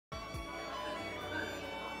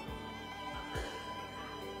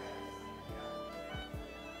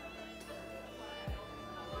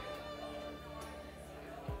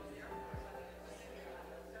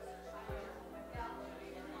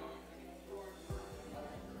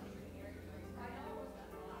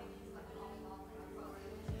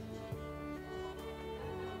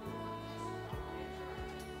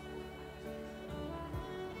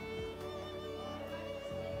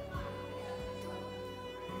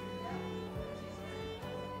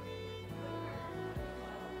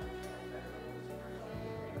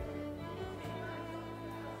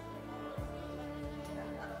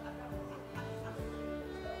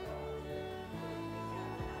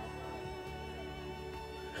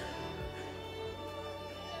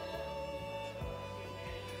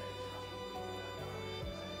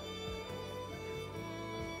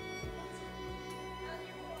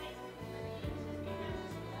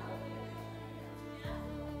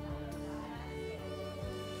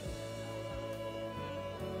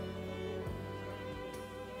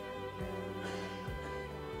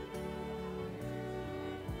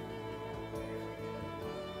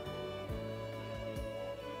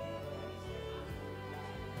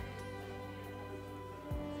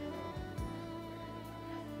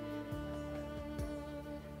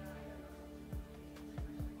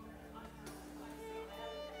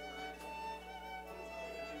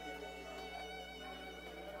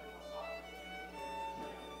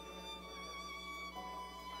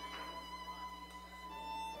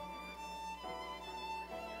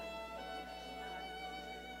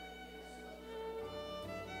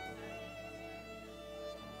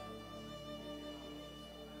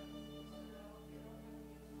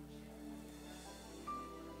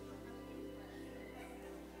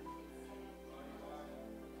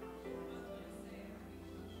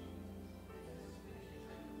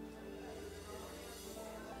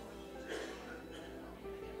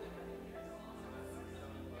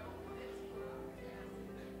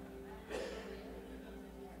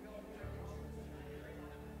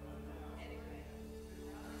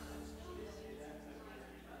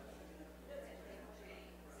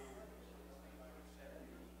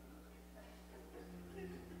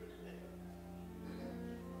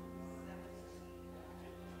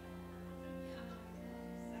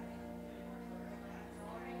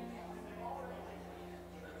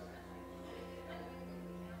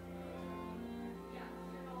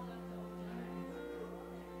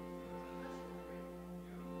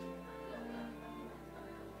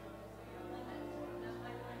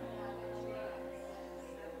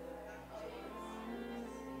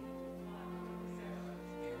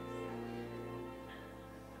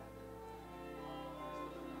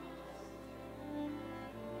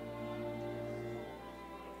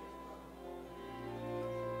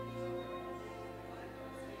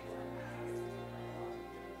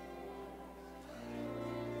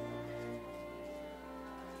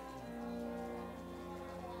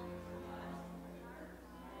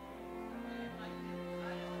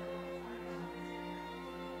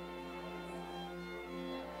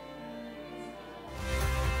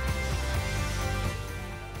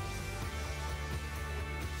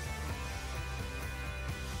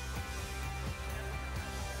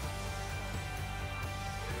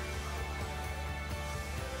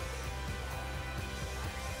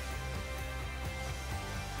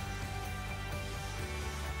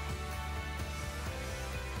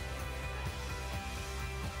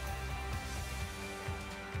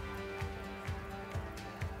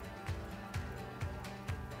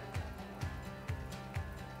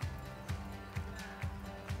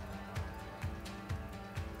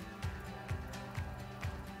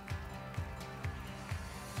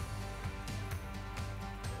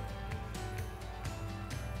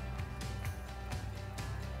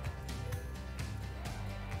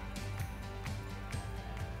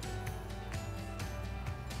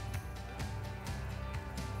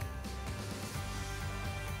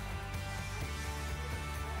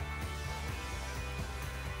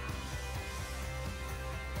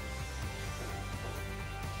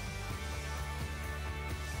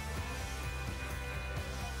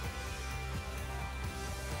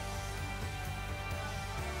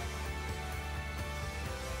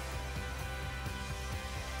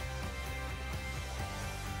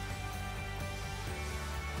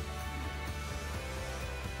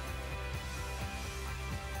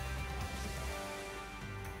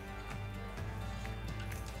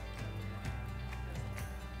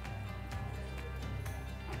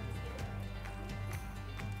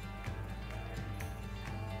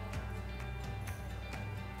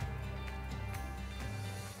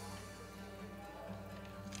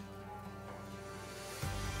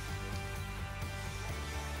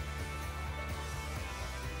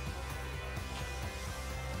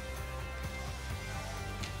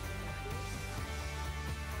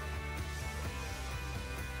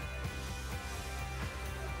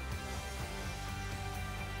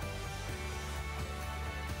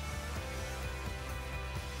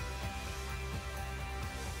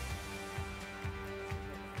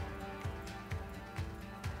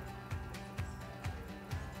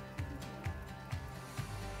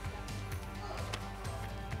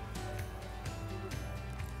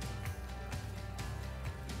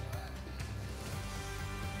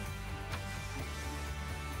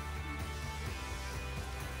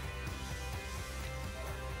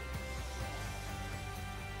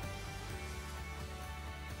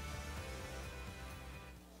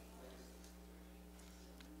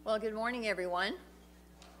Well, good morning, everyone.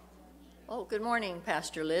 Oh, good morning,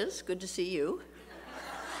 Pastor Liz. Good to see you.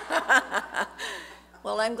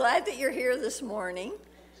 Well, I'm glad that you're here this morning,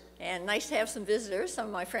 and nice to have some visitors. Some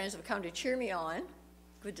of my friends have come to cheer me on.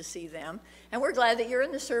 Good to see them. And we're glad that you're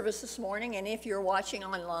in the service this morning, and if you're watching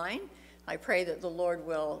online, I pray that the Lord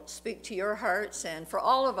will speak to your hearts, and for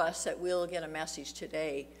all of us that we'll get a message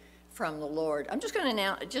today from the Lord. I'm just going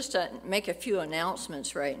to make a few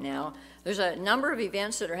announcements right now. There's a number of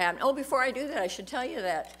events that are happening. Oh, before I do that, I should tell you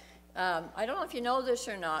that I don't know if you know this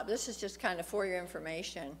or not. This is just kind of for your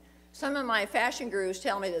information. Some of my fashion gurus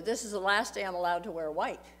tell me that this is the last day I'm allowed to wear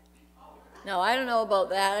white. Now, I don't know about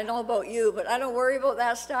that. I don't know about you, but I don't worry about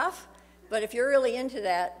that stuff. But if you're really into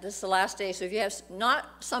that, this is the last day. So if you have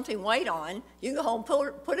not something white on, you can go home,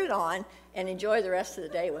 put it on, and enjoy the rest of the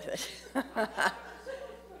day with it.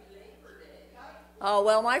 Oh,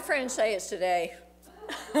 well, my friends say it's today.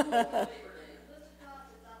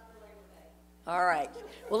 All right.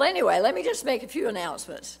 Well, anyway, let me just make a few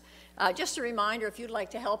announcements. Just a reminder, if you'd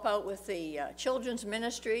like to help out with the children's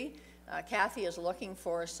ministry, Kathy is looking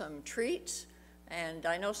for some treats. And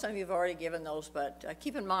I know some of you have already given those, but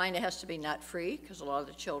keep in mind it has to be nut-free because a lot of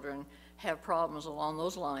the children have problems along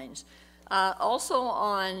those lines. Also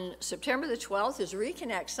on September the 12th is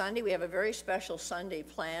Reconnect Sunday. We have a very special Sunday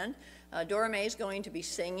planned. Dora May is going to be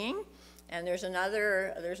singing, and there's a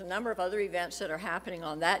number of other events that are happening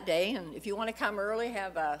on that day. And if you want to come early,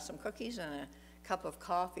 have some cookies and a cup of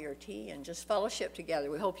coffee or tea and just fellowship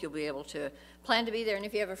together. We hope you'll be able to plan to be there. And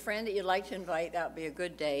if you have a friend that you'd like to invite, that would be a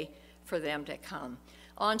good day for them to come.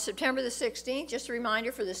 On September the 16th, just a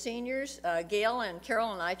reminder for the seniors, Gail and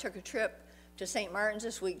Carol and I took a trip to St. Martin's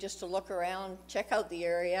this week just to look around, check out the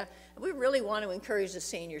area. We really want to encourage the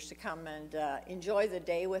seniors to come and enjoy the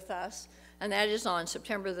day with us, and that is on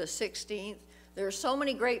September the 16th. There are so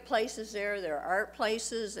many great places there. There are art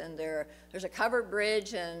places, and there's a covered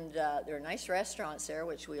bridge, and there are nice restaurants there,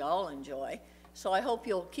 which we all enjoy. So I hope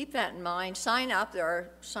you'll keep that in mind. Sign up. There are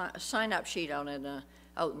a sign-up sheet out in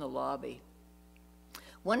the lobby.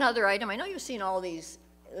 One other item, I know you've seen all this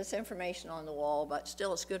information on the wall, but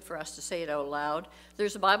still it's good for us to say it out loud.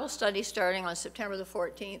 There's a Bible study starting on September the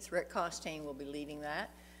 14th. Rick Costain will be leading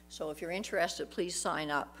that. So if you're interested, please sign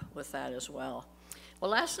up with that as well.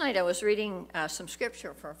 Well, last night I was reading some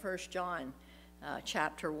scripture from 1 John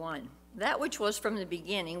chapter 1. That which was from the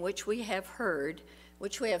beginning, which we have heard,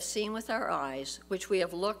 which we have seen with our eyes, which we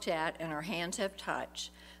have looked at and our hands have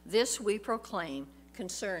touched, this we proclaim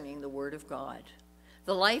concerning the word of God.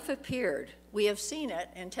 The life appeared, we have seen it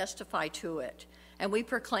and testify to it, and we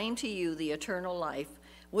proclaim to you the eternal life,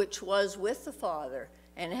 which was with the Father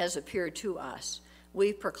and has appeared to us.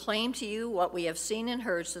 We proclaim to you what we have seen and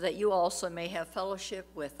heard, so that you also may have fellowship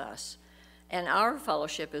with us. And our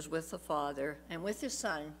fellowship is with the Father and with his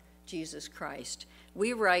Son, Jesus Christ.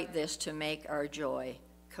 We write this to make our joy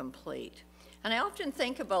complete. And I often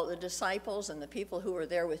think about the disciples and the people who were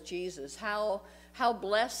there with Jesus, how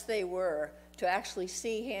blessed they were to actually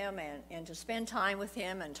see him and to spend time with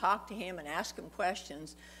him and talk to him and ask him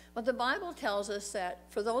questions. But the Bible tells us that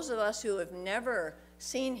for those of us who have never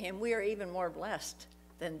seen him, we are even more blessed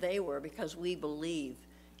than they were because we believe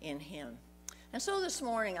in him. And so this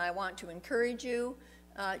morning I want to encourage you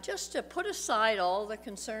just to put aside all the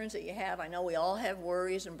concerns that you have. I know we all have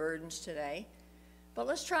worries and burdens today, but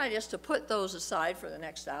let's try just to put those aside for the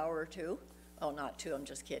next hour or two. Oh, not two, I'm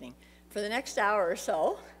just kidding. For the next hour or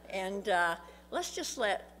so, and let's just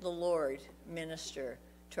let the Lord minister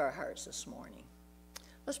to our hearts this morning.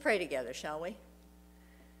 Let's pray together, shall we?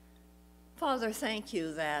 Father, thank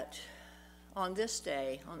you that on this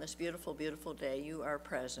day, on this beautiful, beautiful day, you are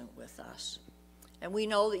present with us. And we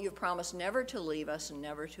know that you've promised never to leave us and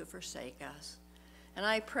never to forsake us. And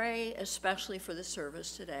I pray especially for the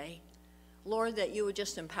service today, Lord, that you would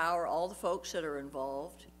just empower all the folks that are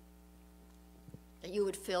involved, that you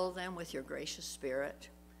would fill them with your gracious spirit,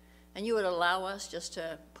 and you would allow us just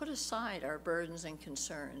to put aside our burdens and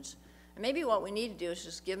concerns. And maybe what we need to do is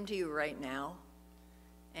just give them to you right now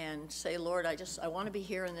and say, Lord, I want to be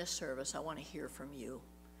here in this service. I want to hear from you.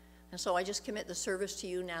 And so I just commit the service to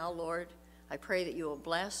you now, Lord. I pray that you will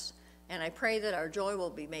bless, and I pray that our joy will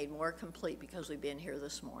be made more complete because we've been here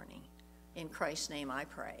this morning. In Christ's name I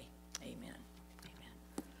pray. Amen.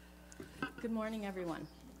 Amen. Good morning, everyone.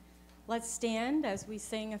 Let's stand as we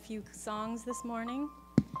sing a few songs this morning.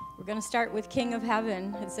 We're going to start with King of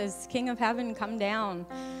Heaven. It says, King of Heaven, come down.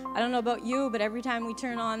 I don't know about you, but every time we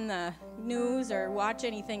turn on the news or watch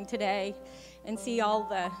anything today and see all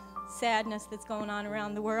the sadness that's going on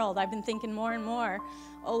around the world. I've been thinking more and more,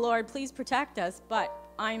 oh Lord, please protect us, but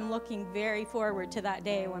I'm looking very forward to that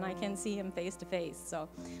day when I can see him face to face. So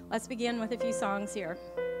let's begin with a few songs here.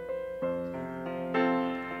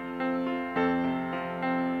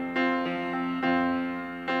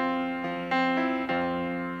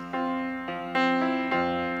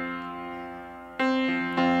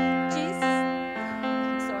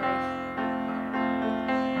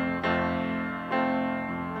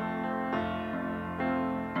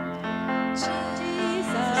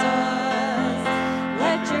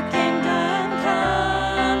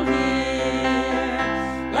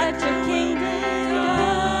 Let your kingdom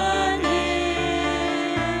come.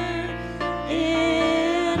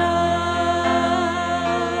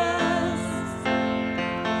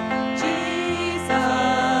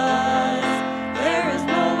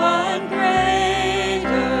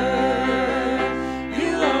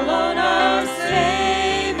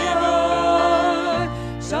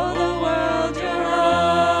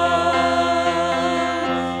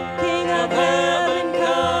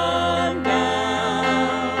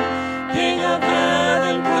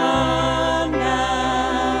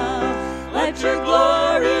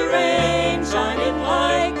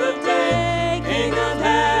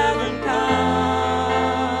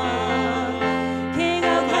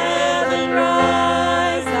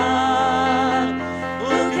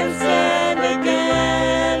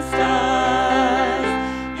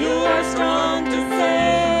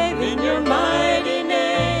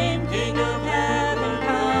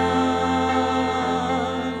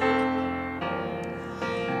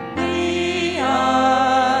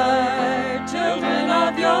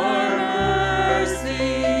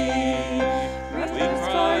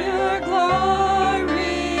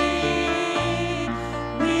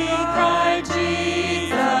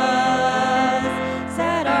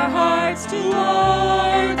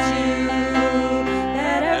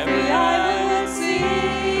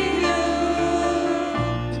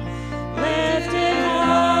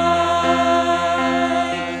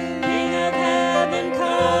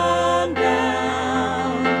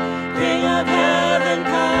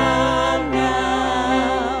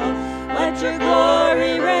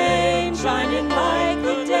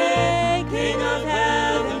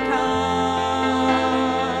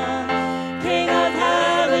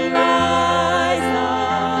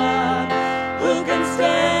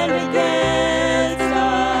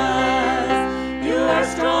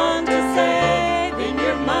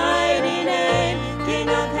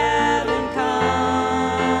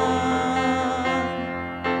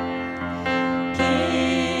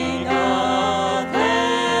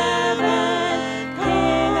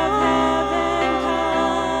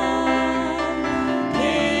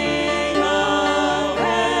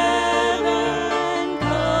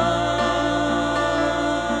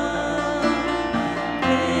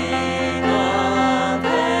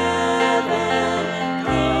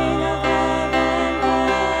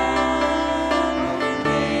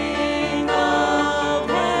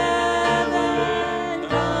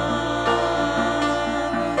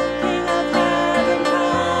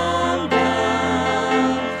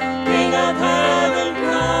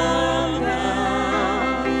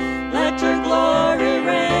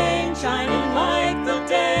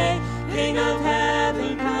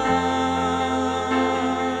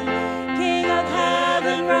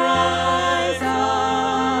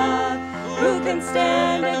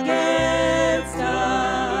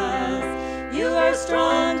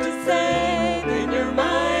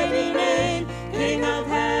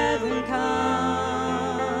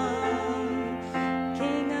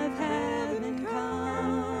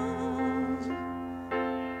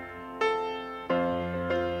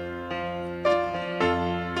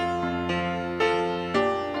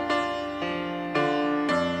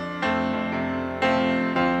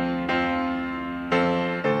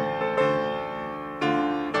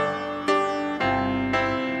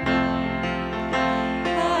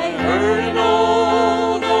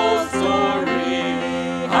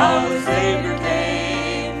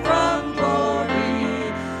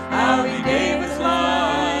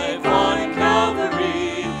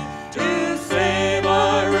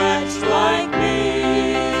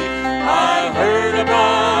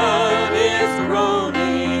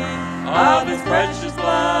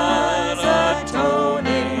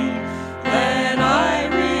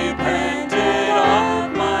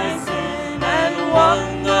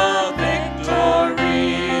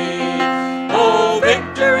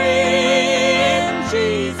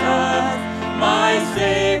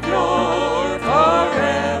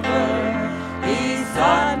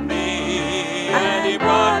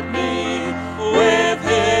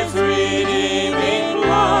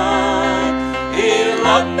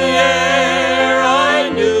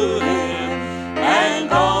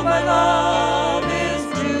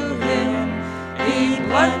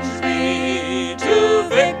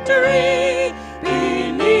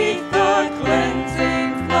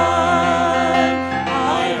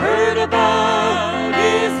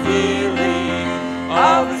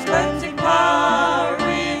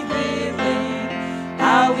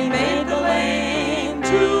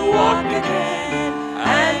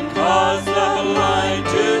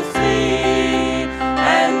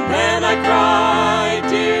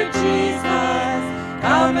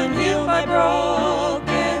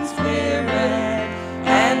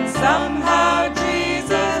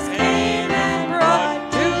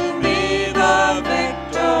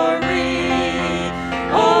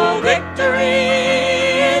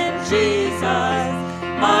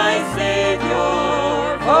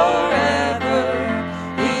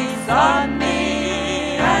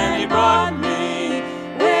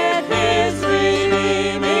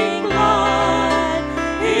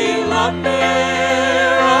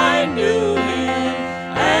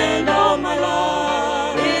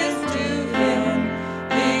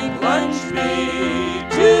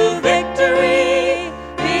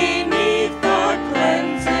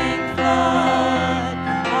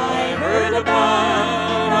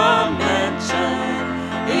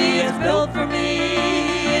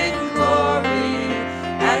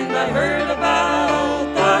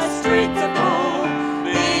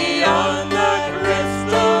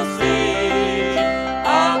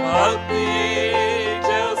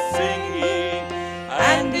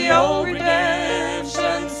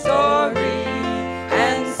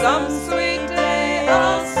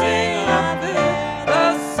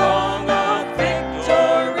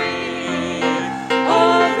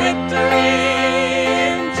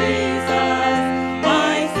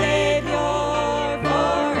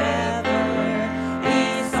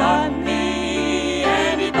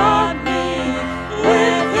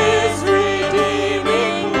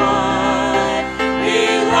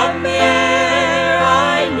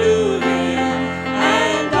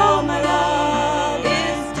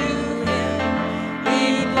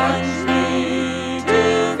 plunge me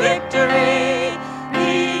to victory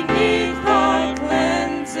beneath the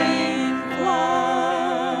cleansing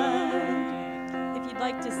flood. If you'd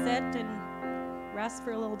like to sit and rest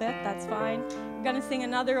for a little bit, that's fine. We're going to sing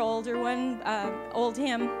another older one, old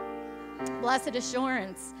hymn, Blessed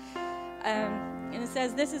Assurance. And it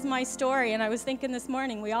says, this is my story. And I was thinking this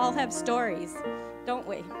morning, we all have stories, don't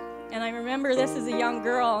we? And I remember this as a young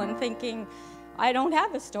girl and thinking, I don't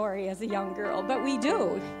have a story as a young girl, but we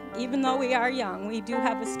do. Even though we are young, we do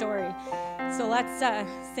have a story. So let's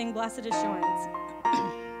sing Blessed Assurance.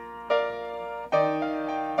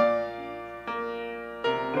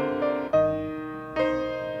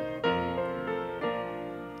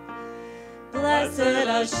 Blessed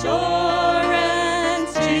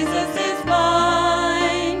assurance, Jesus is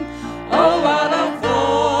mine. Oh, what a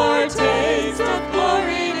foretaste of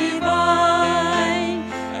glory divine,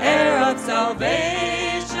 heir of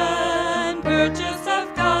salvation, purchase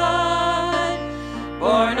of God,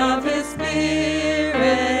 born of His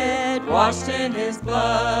Spirit, washed in His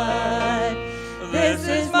blood. This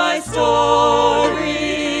is my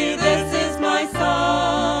story, this is my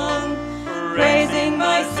song, praising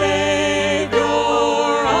my Savior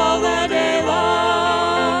all the day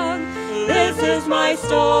long. This is my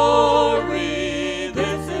story,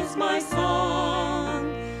 this is my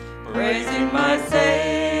song, praising my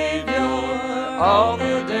Savior all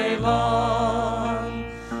the day long.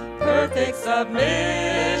 Perfect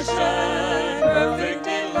submission, perfect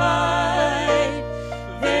delight,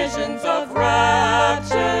 visions of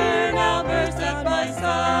rapture now burst at my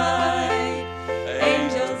sight.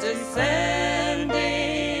 Angels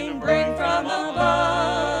descending bring from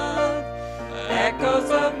above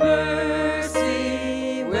echoes of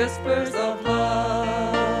mercy, whispers of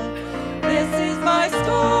love. This is my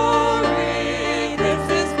story, this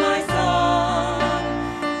is my song,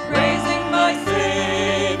 praising my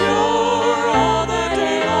Savior all the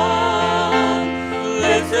day long.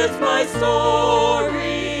 This is my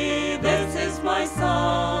story, this is my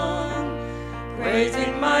song,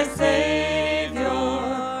 praising my Savior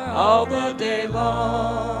all the day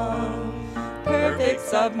long. Perfect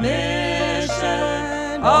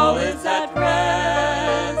submission, all is at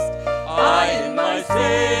rest. I in my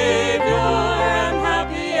Savior am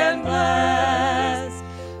happy and blessed,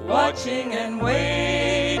 watching and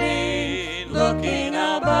waiting, looking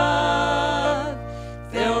above,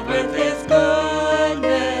 filled with His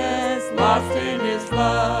goodness, lost in His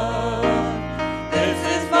love. This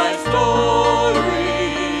is my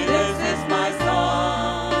story, this is my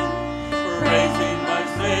song, praising my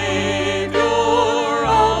Savior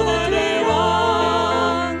all the day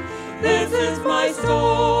long. This is my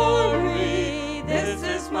story, this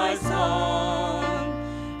is my song,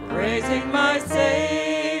 praising my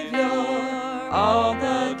Savior all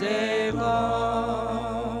the day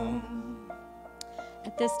long.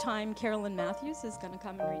 At this time, Carolyn Matthews is going to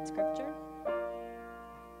come and read scripture.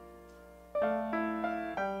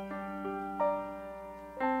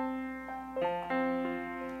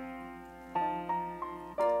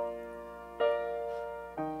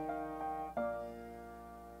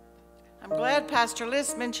 I'm glad Pastor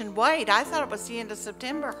Liz mentioned white. I thought it was the end of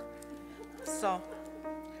September. So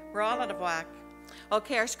we're all out of whack.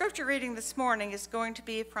 Okay, our scripture reading this morning is going to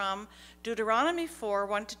be from Deuteronomy 4,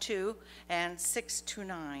 1-2 and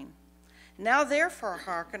 6-9. Now therefore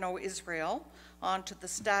hearken, O Israel, unto the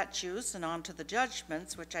statutes and unto the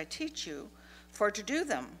judgments which I teach you, for to do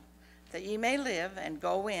them, that ye may live and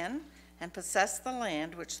go in and possess the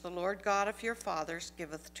land which the Lord God of your fathers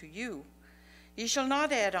giveth to you. Ye shall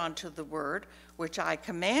not add unto the word which I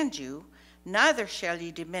command you, neither shall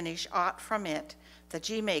ye diminish aught from it, that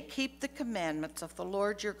ye may keep the commandments of the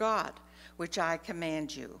Lord your God, which I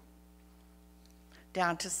command you.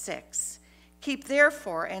 Down to 6. Keep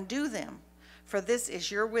therefore and do them, for this is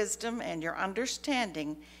your wisdom and your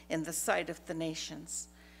understanding in the sight of the nations,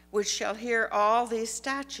 which shall hear all these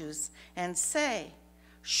statutes and say,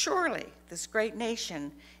 surely this great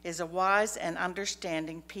nation is a wise and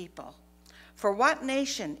understanding people. For what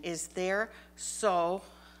nation is there so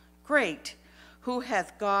great, who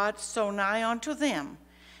hath God so nigh unto them,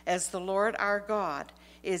 as the Lord our God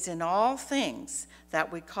is in all things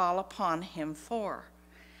that we call upon him for?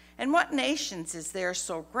 And what nations is there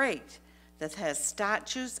so great, that has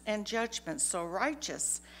statutes and judgments so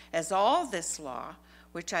righteous as all this law,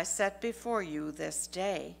 which I set before you this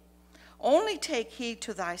day? Only take heed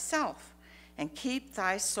to thyself, and keep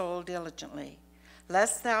thy soul diligently,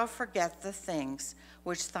 lest thou forget the things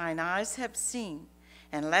which thine eyes have seen,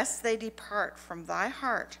 and lest they depart from thy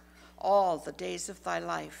heart all the days of thy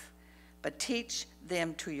life. But teach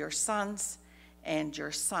them to your sons and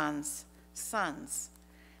your sons' sons,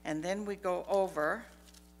 And then we go over,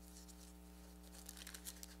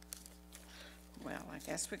 well, I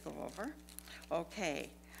guess we go over, okay,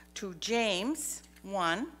 to James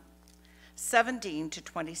 1:17 to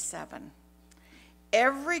 27.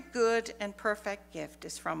 Every good and perfect gift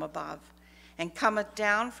is from above, and cometh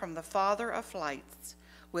down from the Father of lights,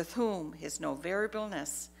 with whom is no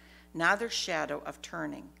variableness, neither shadow of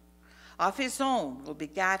turning. Of his own will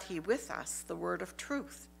begat he with us the word of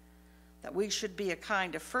truth, that we should be a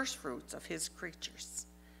kind of firstfruits of his creatures.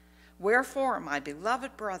 Wherefore, my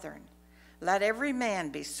beloved brethren, let every man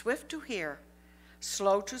be swift to hear,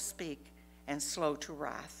 slow to speak, and slow to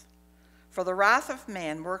wrath. For the wrath of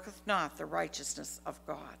man worketh not the righteousness of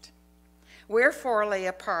God. Wherefore lay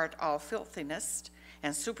apart all filthiness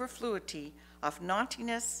and superfluity of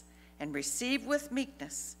naughtiness, and receive with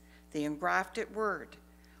meekness the engrafted word,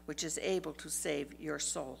 which is able to save your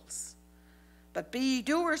souls. But be ye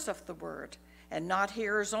doers of the word, and not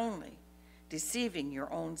hearers only, deceiving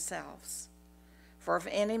your own selves. For if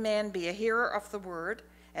any man be a hearer of the word,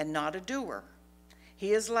 and not a doer,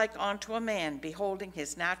 he is like unto a man beholding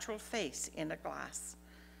his natural face in a glass.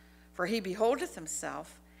 For he beholdeth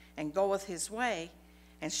himself, and goeth his way,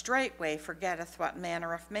 and straightway forgetteth what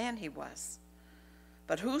manner of man he was.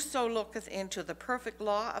 But whoso looketh into the perfect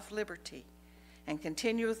law of liberty, and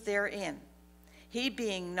continueth therein, he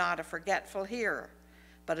being not a forgetful hearer,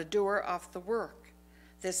 but a doer of the work,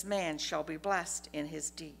 this man shall be blessed in his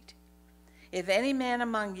deed. If any man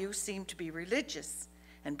among you seem to be religious,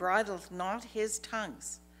 and bridleth not his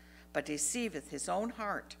tongues, but deceiveth his own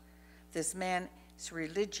heart, this man's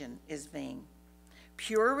religion is vain.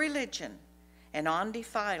 Pure religion and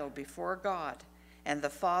undefiled before God and the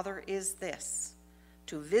Father is this,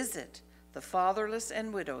 to visit the fatherless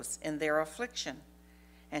and widows in their affliction,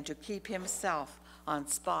 and to keep himself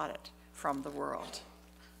unspotted from the world.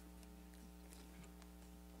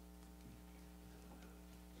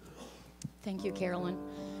 Thank you, Carolyn.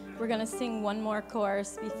 We're going to sing one more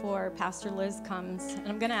chorus before Pastor Liz comes, and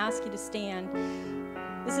I'm going to ask you to stand.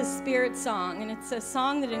 This is Spirit Song, and it's a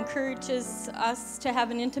song that encourages us to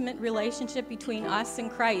have an intimate relationship between us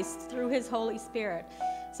and Christ through his Holy Spirit.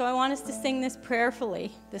 So I want us to sing this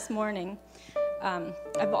prayerfully this morning.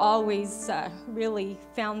 I've always really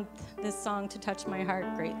found this song to touch my heart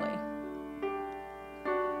greatly.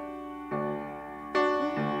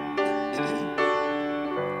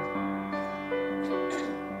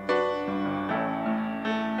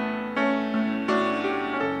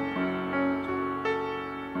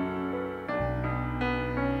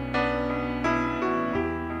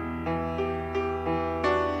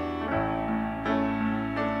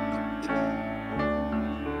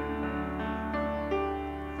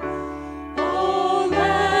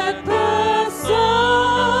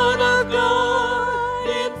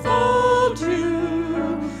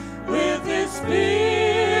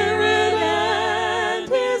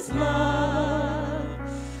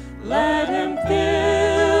 Come and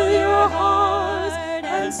fill your land.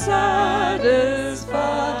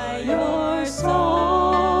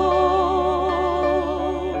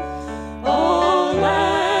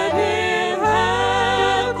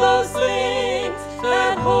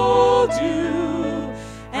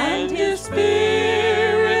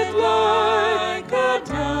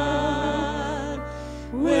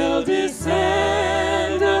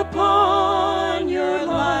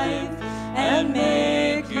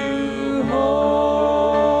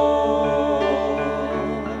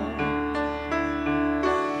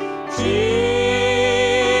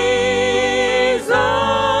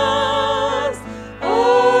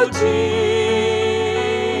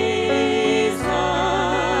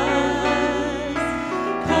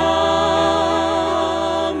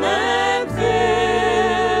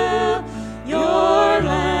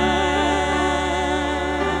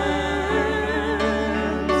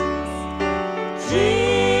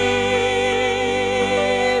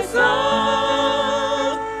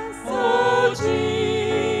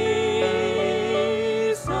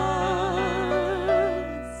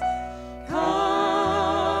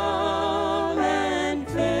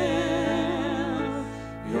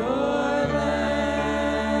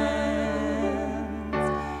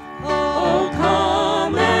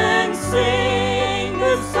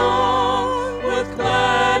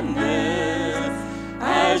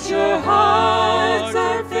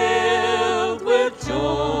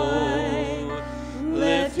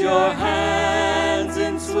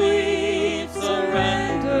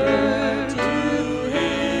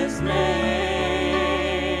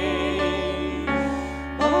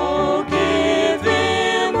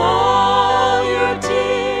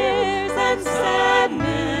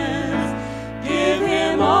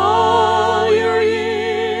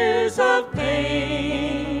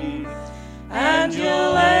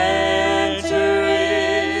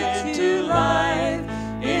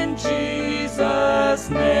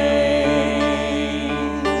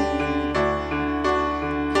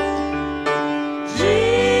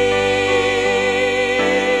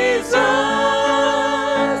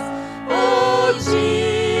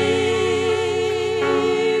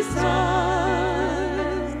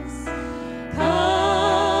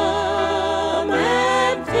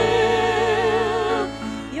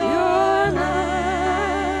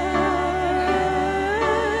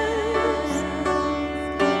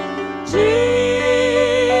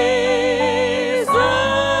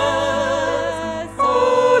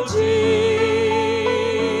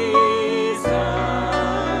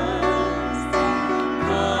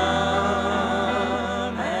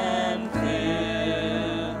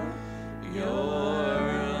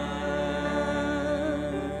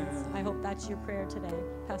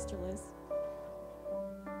 Pastor Liz.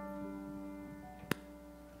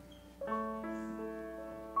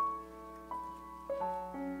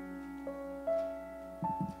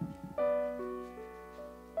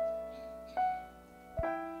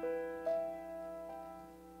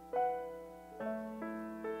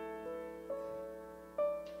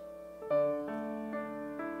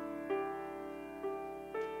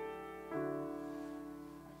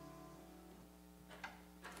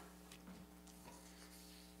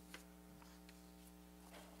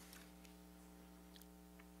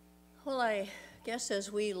 Well, I guess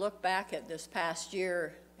as we look back at this past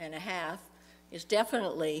year and a half, it's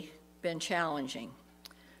definitely been challenging.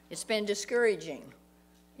 It's been discouraging.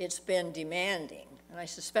 It's been demanding. And I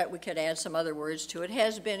suspect we could add some other words to it. It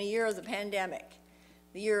has been a year of the pandemic,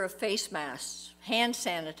 the year of face masks, hand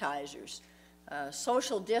sanitizers,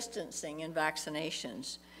 social distancing, and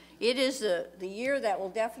vaccinations. It is the year that will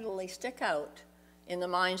definitely stick out in the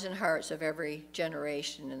minds and hearts of every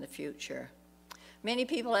generation in the future. Many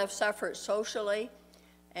people have suffered socially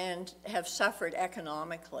and have suffered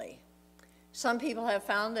economically. Some people have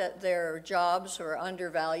found that their jobs were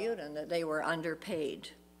undervalued and that they were underpaid.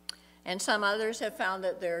 And some others have found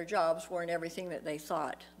that their jobs weren't everything that they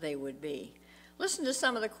thought they would be. Listen to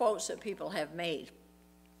some of the quotes that people have made.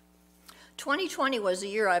 2020 was the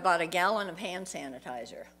year I bought a gallon of hand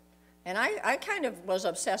sanitizer. And I kind of was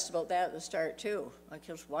obsessed about that at the start too. I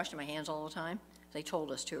was washing my hands all the time. They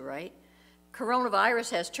told us to, right?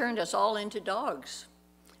 Coronavirus has turned us all into dogs.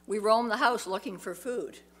 We roam the house looking for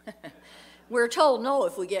food. We're told no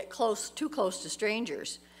if we get too close to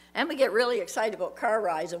strangers. And we get really excited about car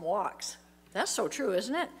rides and walks. That's so true,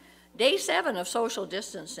 isn't it? Day 7 of social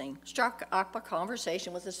distancing. Struck up a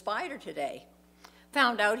conversation with a spider today.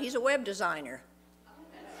 Found out he's a web designer.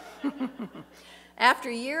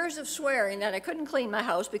 After years of swearing that I couldn't clean my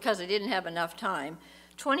house because I didn't have enough time,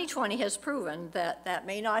 2020 has proven that that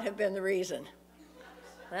may not have been the reason.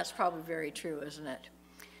 That's probably very true, isn't it?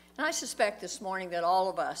 And I suspect this morning that all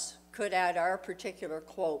of us could add our particular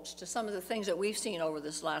quotes to some of the things that we've seen over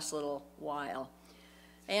this last little while.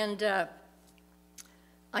 And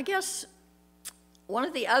I guess one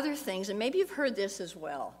of the other things, and maybe you've heard this as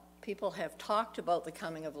well, people have talked about the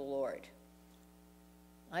coming of the Lord.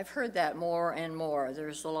 I've heard that more and more.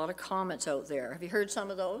 There's a lot of comments out there. Have you heard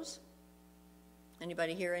some of those?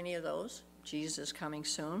 Anybody hear any of those? Jesus coming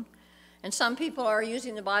soon. And some people are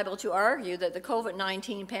using the Bible to argue that the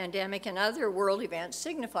COVID-19 pandemic and other world events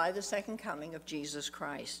signify the second coming of Jesus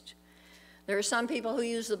Christ. There are some people who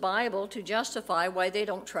use the Bible to justify why they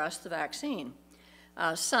don't trust the vaccine.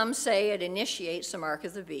 Some say it initiates the mark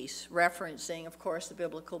of the beast, referencing, of course, the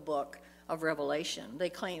biblical book of Revelation.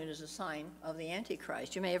 They claim it is a sign of the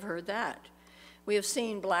Antichrist. You may have heard that. We have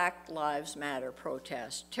seen Black Lives Matter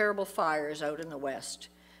protests, terrible fires out in the West,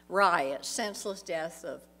 riots, senseless death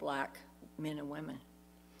of black men and women,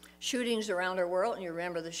 shootings around our world, and you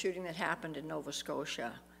remember the shooting that happened in Nova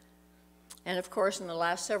Scotia. And of course, in the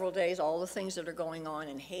last several days, all the things that are going on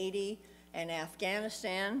in Haiti and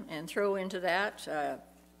Afghanistan, and throw into that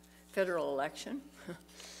federal election.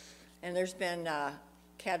 And there's been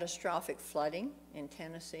catastrophic flooding in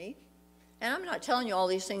Tennessee. And I'm not telling you all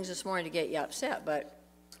these things this morning to get you upset, but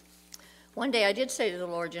one day I did say to the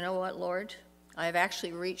Lord, you know what, Lord? I've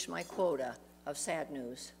actually reached my quota of sad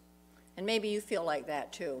news. And maybe you feel like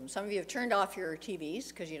that too. Some of you have turned off your TVs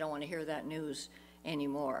because you don't want to hear that news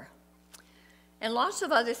anymore. And lots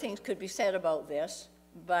of other things could be said about this,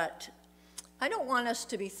 but I don't want us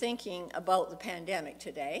to be thinking about the pandemic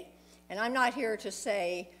today. And I'm not here to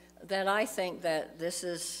say that I think that this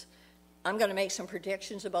is, I'm going to make some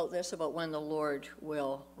predictions about this, about when the Lord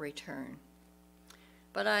will return.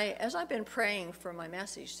 But as I've been praying for my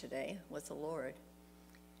message today with the Lord,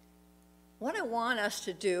 what I want us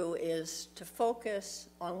to do is to focus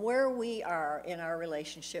on where we are in our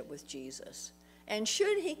relationship with Jesus. And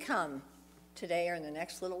should he come today or in the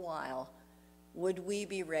next little while, would we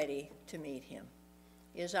be ready to meet him?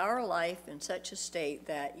 Is our life in such a state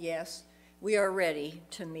that, yes, we are ready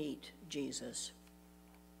to meet Jesus?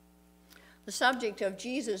 The subject of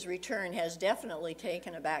Jesus' return has definitely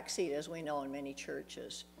taken a back seat, as we know, in many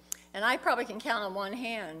churches. And I probably can count on one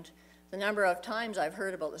hand the number of times I've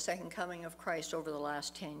heard about the second coming of Christ over the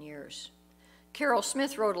last 10 years. Carol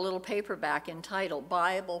Smith wrote a little paperback entitled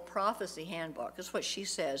Bible Prophecy Handbook. That's what she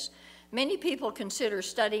says. Many people consider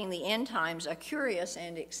studying the end times a curious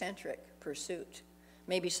and eccentric pursuit.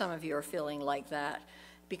 Maybe some of you are feeling like that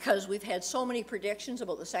because we've had so many predictions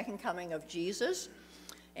about the second coming of Jesus,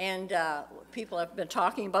 and people have been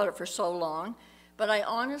talking about it for so long. But I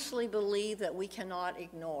honestly believe that we cannot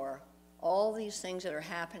ignore all these things that are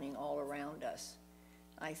happening all around us.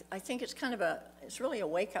 I think it's it's really a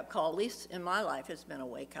wake-up call. At least in my life, it's been a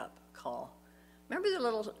wake-up call. Remember the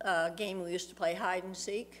little game we used to play, hide and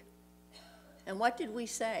seek? And what did we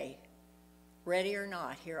say? Ready or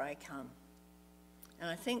not, here I come. And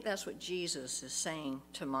I think that's what Jesus is saying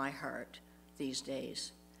to my heart these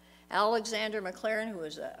days. Alexander McLaren, who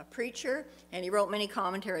was a preacher, and he wrote many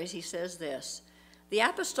commentaries, he says this: the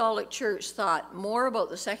apostolic church thought more about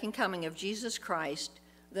the second coming of Jesus Christ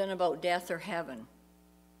than about death or heaven.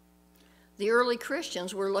 The early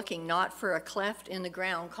Christians were looking not for a cleft in the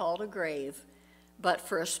ground called a grave, but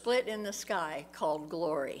for a split in the sky called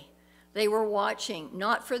glory. They were watching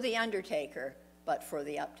not for the undertaker, but for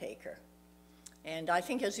the uptaker. And I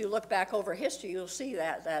think as you look back over history, you'll see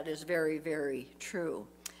that that is very, very true.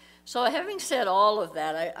 So having said all of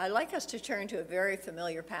that, I'd like us to turn to a very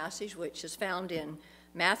familiar passage, which is found in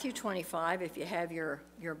Matthew 25, if you have your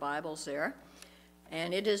Bibles there.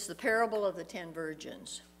 And it is the parable of the 10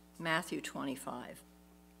 virgins, Matthew 25.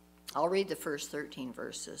 I'll read the first 13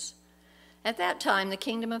 verses. At that time, the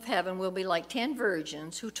kingdom of heaven will be like 10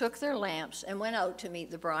 virgins who took their lamps and went out to meet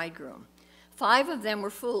the bridegroom. 5 of them were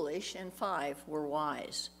foolish, and 5 were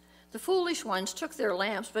wise. The foolish ones took their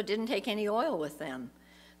lamps, but didn't take any oil with them.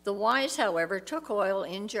 The wise, however, took oil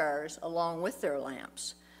in jars along with their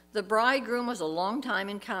lamps. The bridegroom was a long time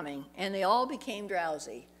in coming, and they all became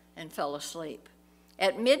drowsy and fell asleep.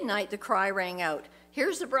 At midnight, the cry rang out,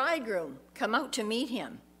 "Here's the bridegroom, come out to meet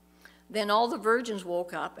him." Then all the virgins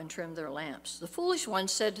woke up and trimmed their lamps. The foolish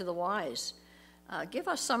ones said to the wise, "Give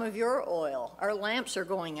us some of your oil. Our lamps are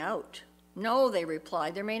going out." "No," they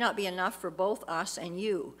replied, "there may not be enough for both us and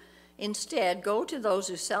you. Instead, go to those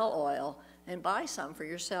who sell oil and buy some for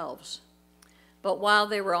yourselves." But while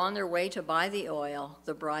they were on their way to buy the oil,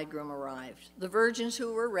 the bridegroom arrived. The virgins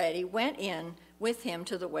who were ready went in with him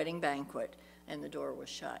to the wedding banquet, and the door was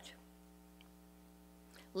shut.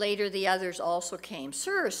 Later, the others also came.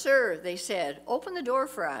 "Sir, sir," they said, "open the door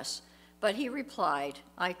for us." But he replied,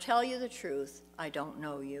 "I tell you the truth, I don't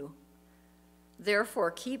know you. Therefore,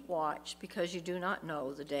 keep watch, because you do not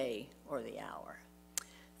know the day or the hour."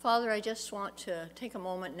 Father, I just want to take a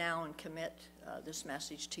moment now and commit this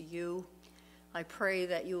message to you. I pray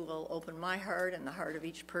that you will open my heart and the heart of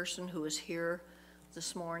each person who is here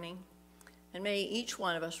this morning. And may each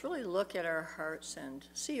one of us really look at our hearts and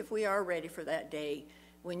see if we are ready for that day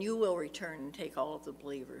when you will return and take all of the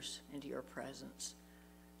believers into your presence.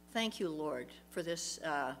 Thank you, Lord, for this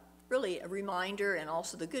really a reminder and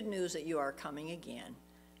also the good news that you are coming again.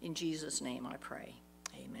 In Jesus' name I pray.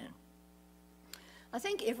 Amen. I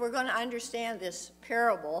think if we're going to understand this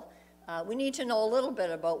parable, we need to know a little bit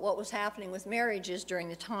about what was happening with marriages during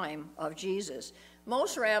the time of Jesus.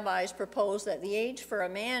 Most rabbis propose that the age for a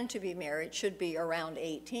man to be married should be around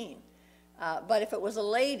 18. But if it was a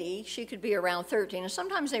lady, she could be around 13, and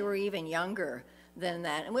sometimes they were even younger than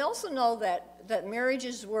that. And we also know that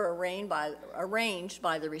marriages were arranged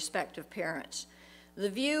by the respective parents. The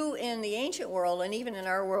view in the ancient world, and even in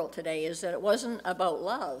our world today, is that it wasn't about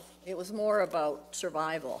love. It was more about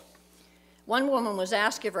survival. One woman was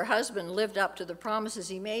asked if her husband lived up to the promises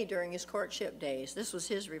he made during his courtship days. This was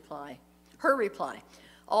her reply.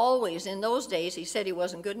 "Always, in those days, he said he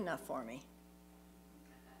wasn't good enough for me."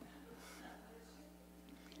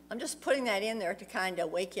 I'm just putting that in there to kind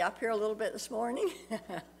of wake you up here a little bit this morning.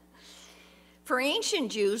 For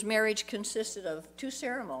ancient Jews, marriage consisted of 2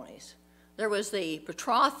 ceremonies. There was the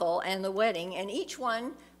betrothal and the wedding, and each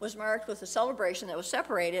one was marked with a celebration that was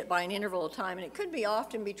separated by an interval of time, and it could be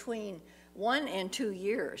often between 1 and 2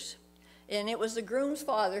 years. And it was the groom's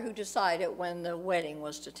father who decided when the wedding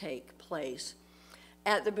was to take place.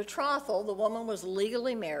 At the betrothal, the woman was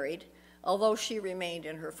legally married, although she remained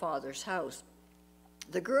in her father's house.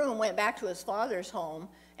 The groom went back to his father's home,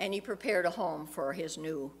 and he prepared a home for his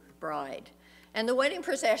new bride. And the wedding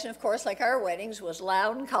procession, of course, like our weddings, was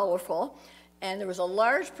loud and colorful, and there was a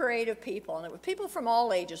large parade of people, and there were people from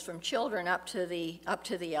all ages, from children up to the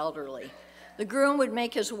elderly. The groom would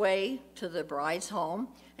make his way to the bride's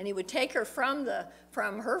home, and he would take her from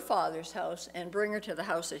her father's house and bring her to the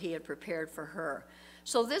house that he had prepared for her.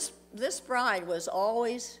 So this bride was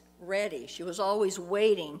always ready. She was always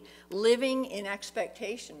waiting, living in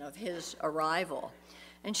expectation of his arrival.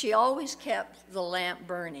 And she always kept the lamp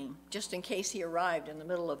burning, just in case he arrived in the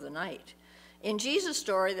middle of the night. In Jesus'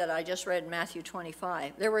 story that I just read in Matthew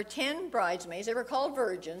 25, there were 10 bridesmaids. They were called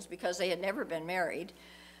virgins because they had never been married.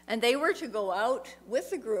 And they were to go out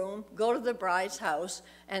with the groom, go to the bride's house,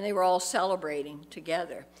 and they were all celebrating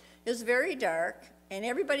together. It was very dark, and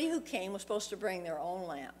everybody who came was supposed to bring their own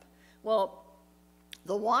lamp. Well,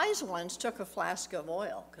 The wise ones took a flask of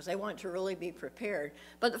oil because they wanted to really be prepared,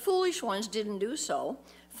 but the foolish ones didn't do so.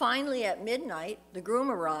 Finally, at midnight, the groom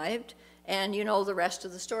arrived, and you know the rest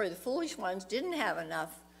of the story. The foolish ones didn't have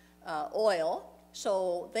enough oil,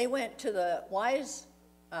 so they went to the wise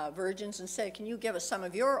virgins and said, "Can you give us some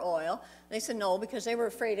of your oil?" They said no, because they were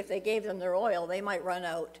afraid if they gave them their oil, they might run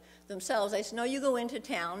out themselves. They said, "No, you go into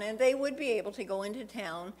town," and they would be able to go into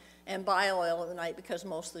town and buy oil at the night because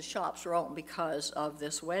most of the shops were open because of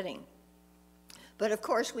this wedding. But of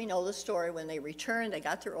course, we know the story. When they returned, they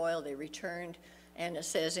got their oil, they returned, and it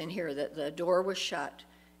says in here that the door was shut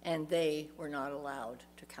and they were not allowed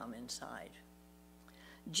to come inside.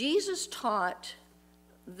 Jesus taught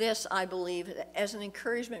this, I believe, as an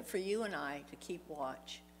encouragement for you and I to keep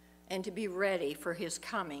watch and to be ready for his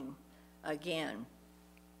coming again.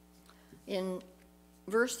 In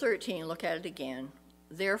verse 13, look at it again.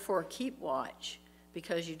 Therefore, keep watch,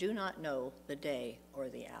 because you do not know the day or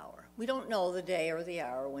the hour. We don't know the day or the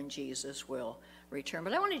hour when Jesus will return.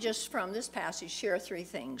 But I want to just, from this passage, share three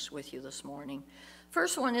things with you this morning.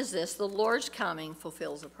 First one is this: the Lord's coming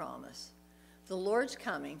fulfills a promise. The Lord's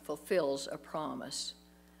coming fulfills a promise.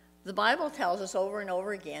 The Bible tells us over and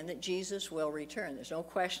over again that Jesus will return. There's no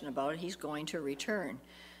question about it. He's going to return.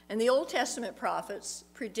 And the Old Testament prophets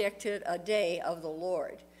predicted a day of the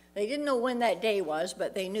Lord. They didn't know when that day was,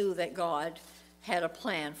 but they knew that God had a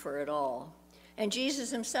plan for it all. And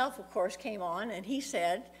Jesus himself, of course, came on, and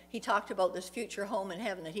he talked about this future home in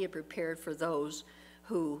heaven that he had prepared for those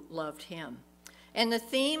who loved him. And the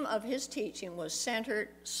theme of his teaching was centered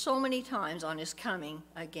so many times on his coming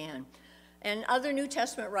again. And other New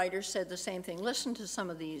Testament writers said the same thing. Listen to some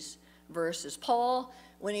of these verses. Paul,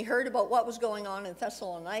 when he heard about what was going on in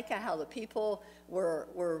Thessalonica, how the people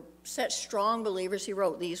were such strong believers, he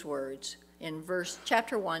wrote these words in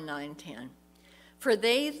chapter 1, 9, 10. For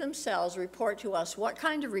they themselves report to us what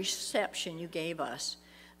kind of reception you gave us.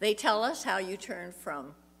 They tell us how you turned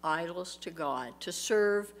from idols to God, to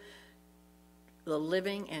serve the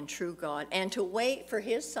living and true God, and to wait for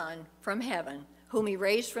his Son from heaven, whom he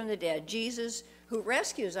raised from the dead, Jesus, who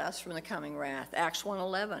rescues us from the coming wrath. Acts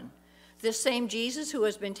 1:11. This same Jesus who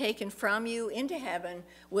has been taken from you into heaven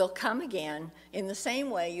will come again in the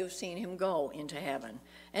same way you've seen him go into heaven.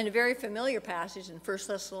 And a very familiar passage in 1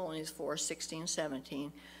 Thessalonians 4:16,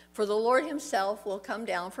 17. For the Lord himself will come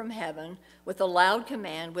down from heaven with a loud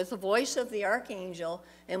command, with the voice of the archangel,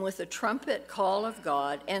 and with the trumpet call of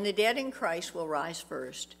God, and the dead in Christ will rise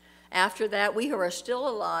first. After that, we who are still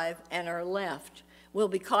alive and are left will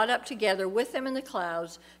be caught up together with them in the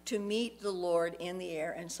clouds to meet the Lord in the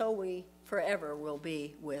air, and so we forever will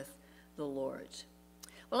be with the Lord.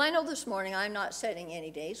 Well, I know this morning I'm not setting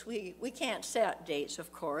any dates. We can't set dates,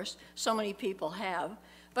 of course. So many people have.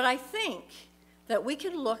 But I think that we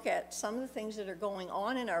can look at some of the things that are going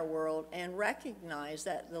on in our world and recognize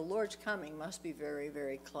that the Lord's coming must be very,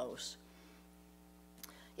 very close.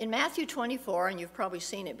 In Matthew 24, and you've probably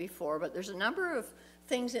seen it before, but there's a number of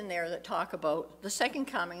things in there that talk about the second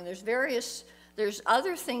coming. There's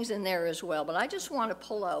other things in there as well, but I just want to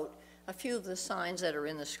pull out a few of the signs that are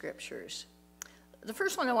in the scriptures. The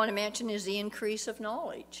first one I want to mention is the increase of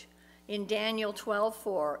knowledge. In Daniel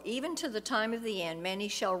 12:4, even to the time of the end, many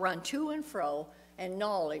shall run to and fro, and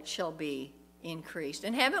knowledge shall be increased.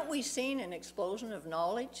 And haven't we seen an explosion of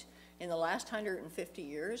knowledge in the last 150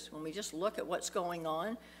 years? When we just look at what's going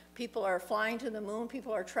on, people are flying to the moon,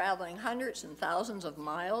 people are traveling hundreds and thousands of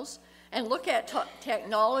miles. And look at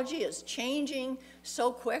technology, it's changing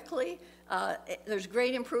so quickly. There's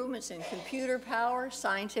great improvements in computer power,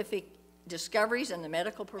 scientific discoveries in the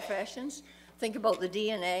medical professions. Think about the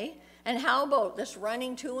DNA. And how about this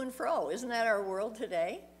running to and fro? Isn't that our world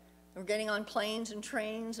today? We're getting on planes and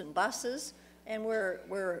trains and buses, and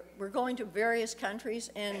we're going to various countries,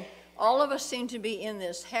 and all of us seem to be in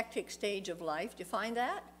this hectic stage of life. Do you find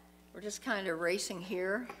that? We're just kind of racing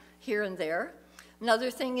here and there. Another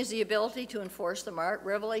thing is the ability to enforce the mark,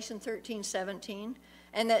 Revelation 13:17,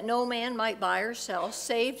 and that no man might buy or sell,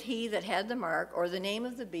 save he that had the mark, or the name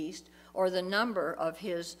of the beast, or the number of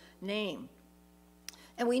his name.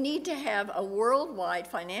 And we need to have a worldwide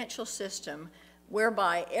financial system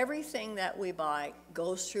whereby everything that we buy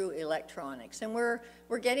goes through electronics. And we're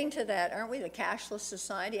getting to that, aren't we? The cashless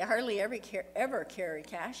society. I hardly ever carry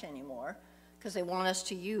cash anymore because they want us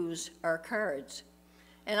to use our cards.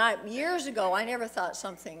 And years ago, I never thought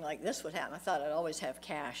something like this would happen. I thought I'd always have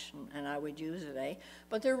cash and I would use it,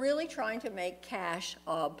 But they're really trying to make cash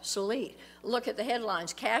obsolete. Look at the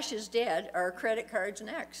headlines. Cash is dead. Are credit cards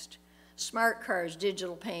next? Smart cards,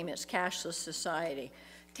 digital payments, cashless society.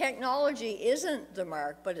 Technology isn't the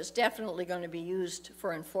mark, but it's definitely going to be used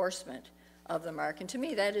for enforcement of the mark. And to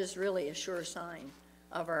me, that is really a sure sign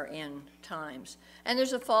of our end times. And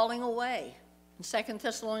there's a falling away. In 2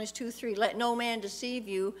 Thessalonians 2:3, let no man deceive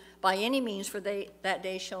you by any means, for that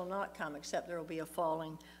day shall not come, except there will be a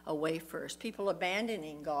falling away first. People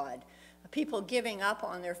abandoning God, people giving up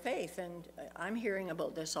on their faith, and I'm hearing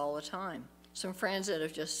about this all the time. Some friends that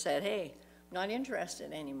have just said, hey, not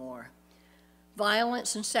interested anymore.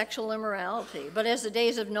 Violence and sexual immorality. But as the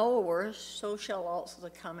days of Noah were, so shall also the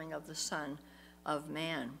coming of the Son of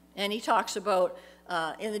Man. And he talks about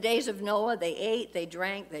in the days of Noah, they ate, they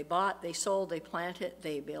drank, they bought, they sold, they planted,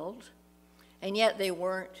 they built. And yet they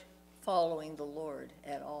weren't following the Lord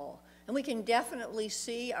at all. And we can definitely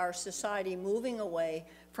see our society moving away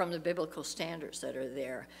from the biblical standards that are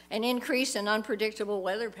there. An increase in unpredictable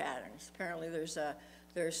weather patterns. Apparently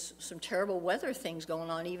there's some terrible weather things going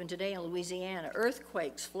on even today in Louisiana.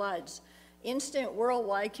 Earthquakes, floods, instant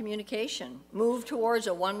worldwide communication, move towards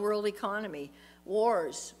a one-world economy,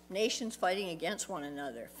 wars, nations fighting against one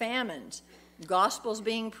another, famines, gospels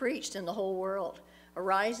being preached in the whole world, a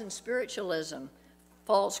rise in spiritualism,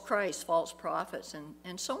 false Christ, false prophets,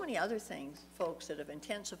 and so many other things, folks, that have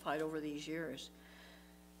intensified over these years.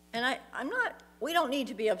 And we don't need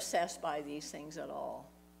to be obsessed by these things at all.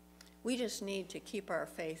 We just need to keep our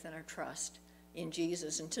faith and our trust in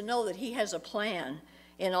Jesus and to know that he has a plan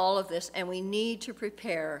in all of this, and we need to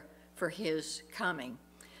prepare for his coming.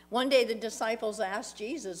 One day the disciples asked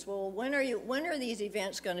Jesus, well, when are these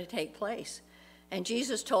events going to take place? And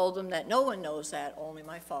Jesus told them that no one knows that, only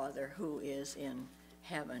my Father who is in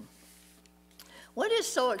heaven. What is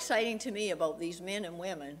so exciting to me about these men and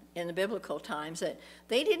women in the biblical times that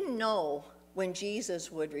they didn't know when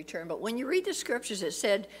Jesus would return, but when you read the scriptures,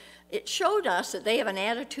 it showed us that they have an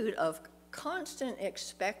attitude of constant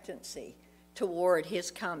expectancy toward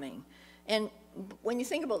his coming. And when you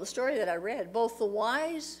think about the story that I read, both the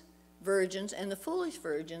wise virgins and the foolish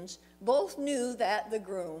virgins both knew that the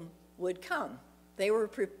groom would come. They were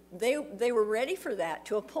ready for that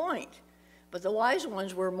to a point, but the wise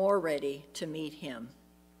ones were more ready to meet him.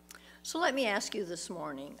 So let me ask you this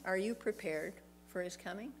morning, are you prepared for his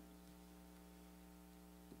coming?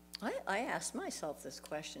 I asked myself this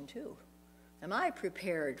question too. Am I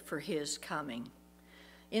prepared for his coming?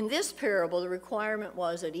 In this parable, the requirement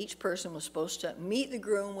was that each person was supposed to meet the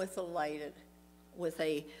groom with a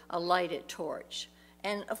lighted torch.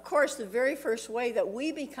 And of course, the very first way that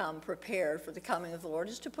we become prepared for the coming of the Lord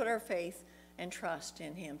is to put our faith and trust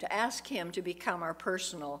in him, to ask him to become our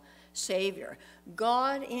personal Savior.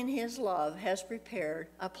 God, in his love, has prepared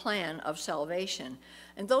a plan of salvation.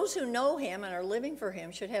 And those who know him and are living for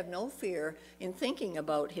him should have no fear in thinking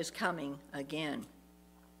about his coming again.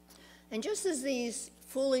 And just as these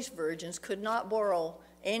foolish virgins could not borrow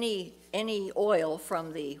any oil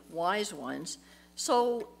from the wise ones,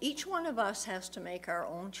 so each one of us has to make our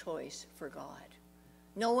own choice for God.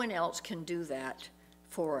 No one else can do that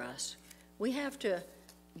for us. We have to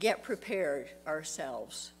get prepared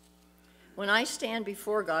ourselves. When I stand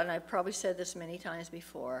before God, and I've probably said this many times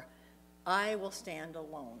before, I will stand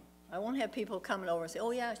alone. I won't have people coming over and say,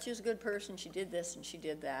 oh yeah, she was a good person, she did this and she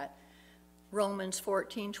did that. Romans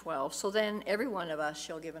 14:12, so then every one of us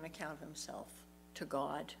shall give an account of himself to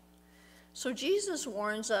God. So Jesus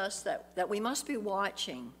warns us that we must be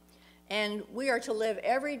watching, and we are to live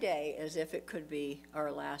every day as if it could be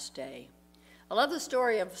our last day. I love the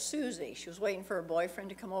story of Susie. She was waiting for her boyfriend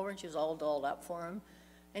to come over, and she was all dolled up for him.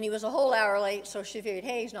 And he was a whole hour late, so she figured,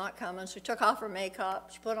 hey, he's not coming. So she took off her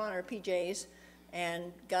makeup, she put on her PJs,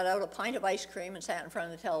 and got out a pint of ice cream and sat in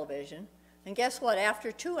front of the television. And guess what?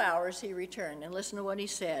 After 2 hours, he returned. And listen to what he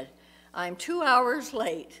said. I'm 2 hours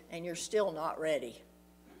late, and you're still not ready.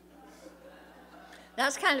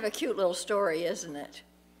 That's kind of a cute little story, isn't it?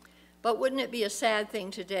 But wouldn't it be a sad thing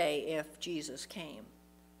today if Jesus came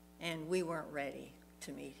and we weren't ready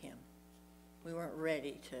to meet him? We weren't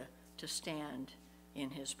ready to stand in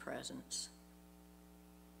his presence.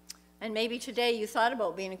 And maybe today you thought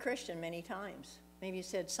about being a Christian many times. Maybe you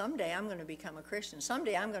said, someday I'm going to become a Christian.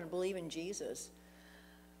 Someday I'm going to believe in Jesus.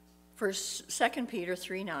 For 2 Peter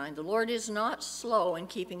 3:9, the Lord is not slow in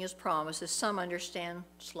keeping his promises. Some understand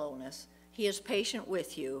slowness. He is patient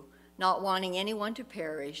with you, not wanting anyone to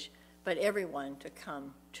perish, but everyone to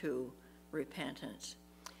come to repentance.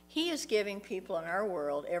 He is giving people in our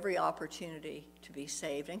world every opportunity to be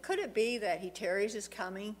saved. And could it be that he tarries his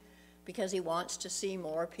coming because he wants to see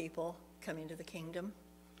more people come into the kingdom?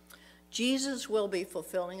 Jesus will be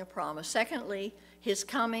fulfilling a promise. Secondly, his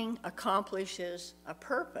coming accomplishes a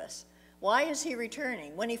purpose. Why is he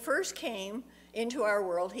returning? When he first came into our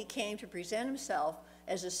world, he came to present himself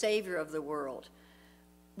as the Savior of the world.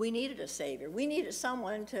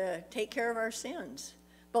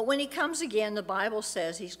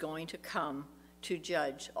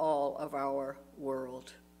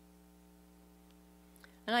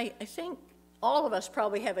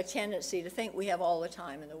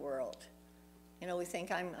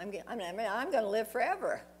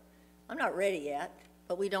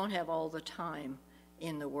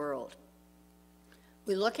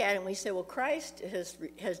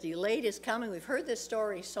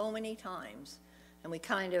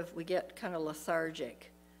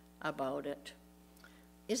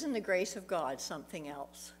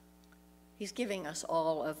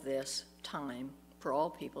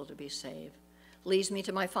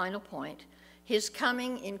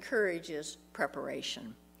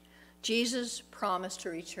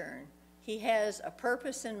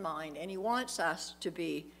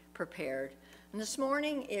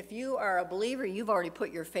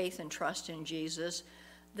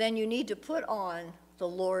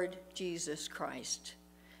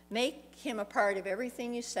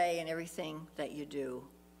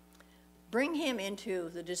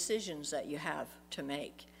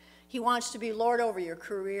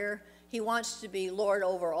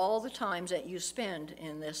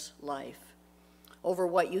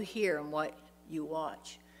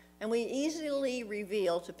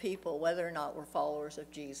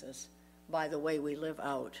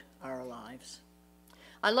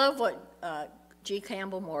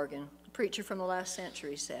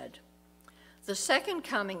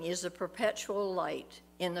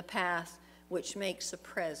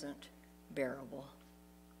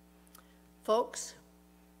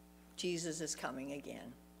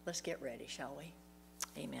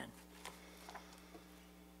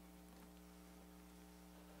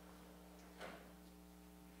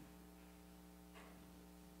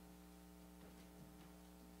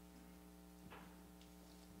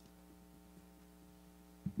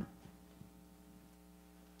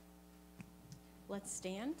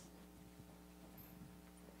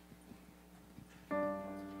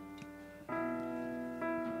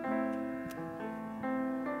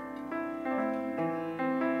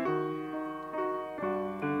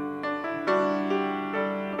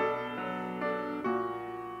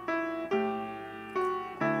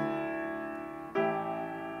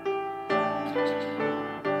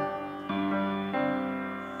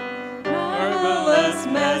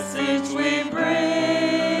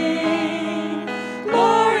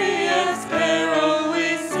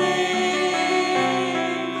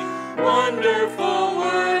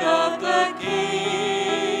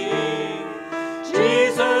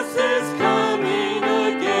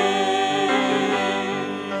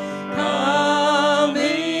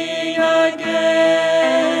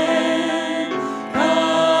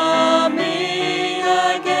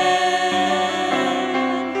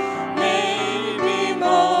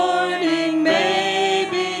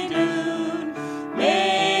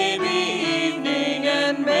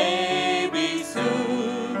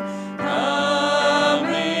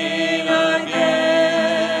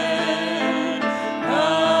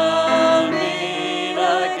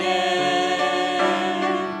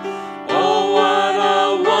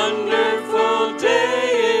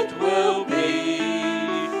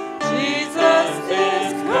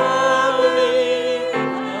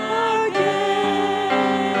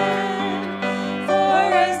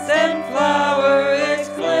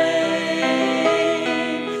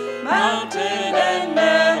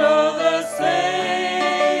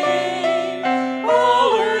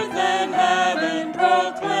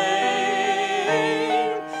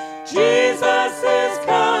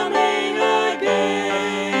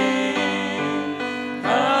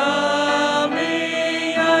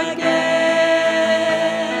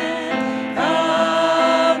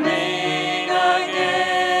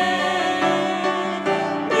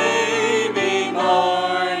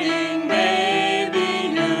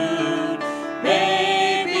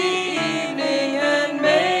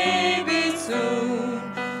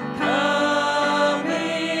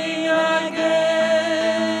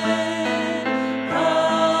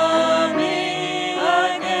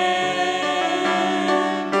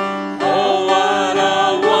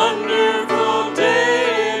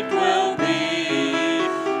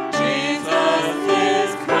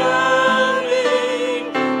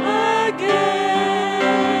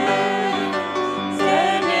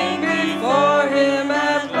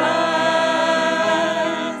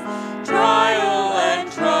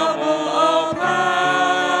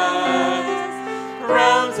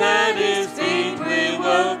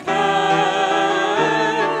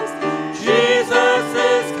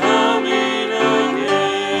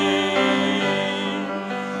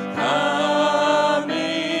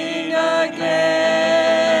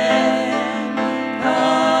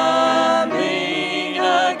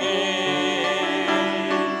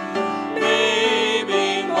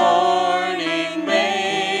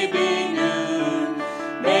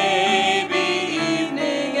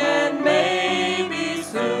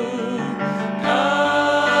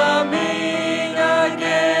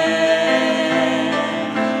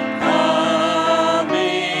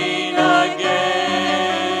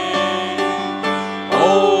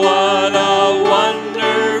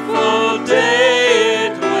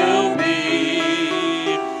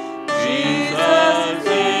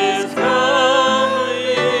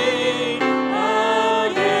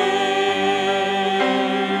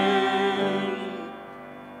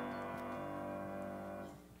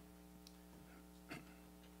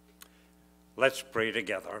 let's pray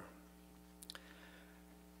together.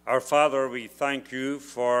 Our Father, we thank you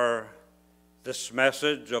for this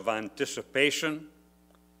message of anticipation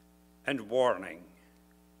and warning.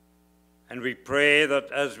 And we pray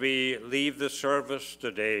that as we leave the service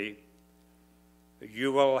today,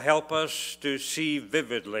 you will help us to see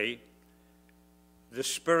vividly the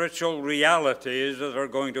spiritual realities that are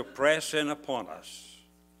going to press in upon us.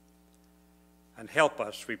 And help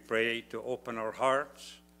us, we pray, to open our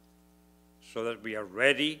hearts so that we are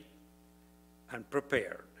ready and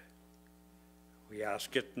prepared. We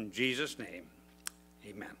ask it in Jesus' name.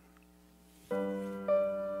 Amen.